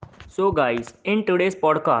So, guys, in today's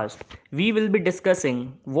podcast, we will be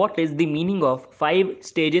discussing what is the meaning of five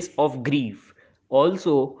stages of grief.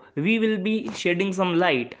 Also, we will be shedding some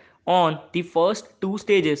light on the first two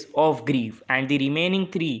stages of grief, and the remaining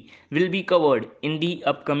three will be covered in the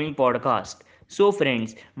upcoming podcast. So,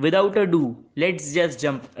 friends, without ado, let's just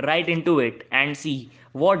jump right into it and see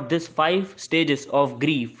what this five stages of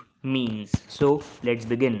grief means. So, let's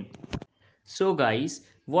begin. So, guys,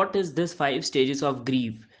 what is this five stages of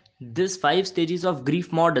grief? This five stages of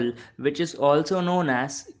grief model, which is also known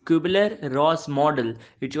as Kubler-Ross model,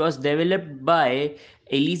 which was developed by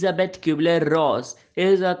Elizabeth Kubler-Ross,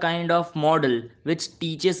 is a kind of model which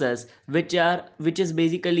teaches us, which is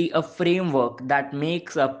basically a framework that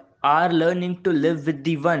makes up our learning to live with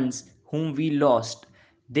the ones whom we lost.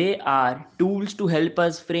 They are tools to help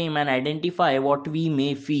us frame and identify what we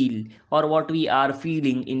may feel or what we are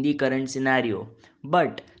feeling in the current scenario.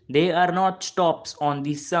 But they are not stops on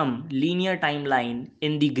the some linear timeline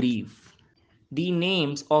in the grief. The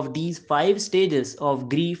names of these five stages of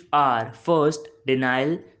grief are first,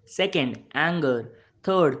 denial, second, anger,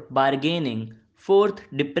 third, bargaining, fourth,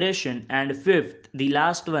 depression, and fifth, the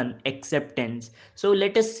last one, acceptance. So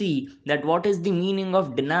let us see that what is the meaning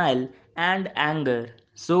of denial and anger.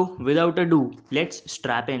 So without ado, let's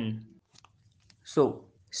strap in. So,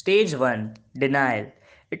 stage 1, denial.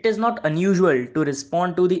 It is not unusual to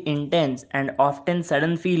respond to the intense and often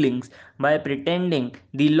sudden feelings by pretending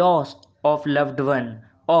the loss of loved one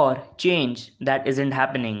or change that isn't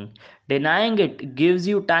happening. Denying it gives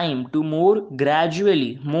you time to more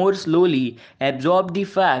slowly absorb the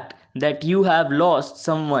fact that you have lost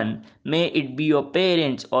someone, may it be your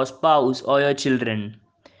parents or spouse or your children.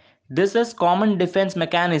 This is common defense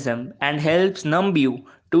mechanism and helps numb you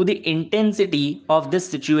to the intensity of this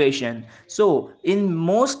situation. So, in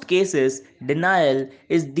most cases, denial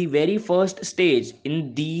is the very first stage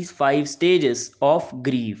in these five stages of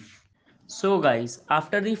grief. So, guys,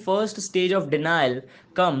 after the first stage of denial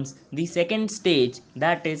comes the second stage,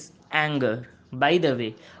 that is anger. By the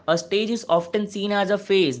way, a stage is often seen as a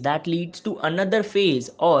phase that leads to another phase,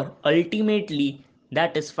 or ultimately,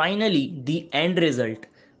 that is finally the end result.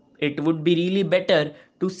 It would be really better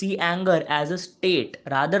to see anger as a state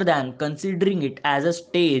rather than considering it as a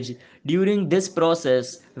stage during this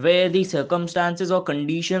process where the circumstances or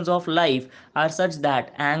conditions of life are such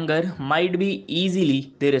that anger might be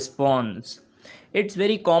easily the response. It's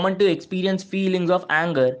very common to experience feelings of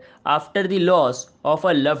anger after the loss of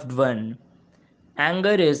a loved one.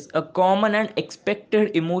 Anger is a common and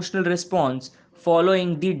expected emotional response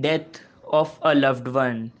following the death of a loved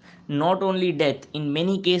one. Not only death, in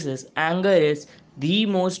many cases, anger is the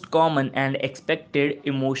most common and expected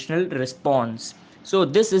emotional response. So,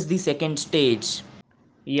 this is the second stage.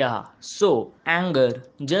 Yeah, so anger,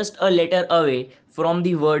 just a letter away from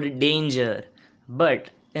the word danger. But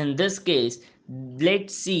in this case,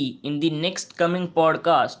 let's see in the next coming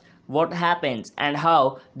podcast what happens and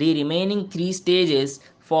how the remaining three stages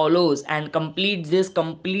follows and completes this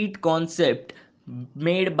complete concept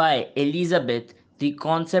made by Elizabeth, the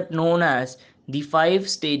concept known as the five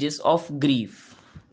stages of grief.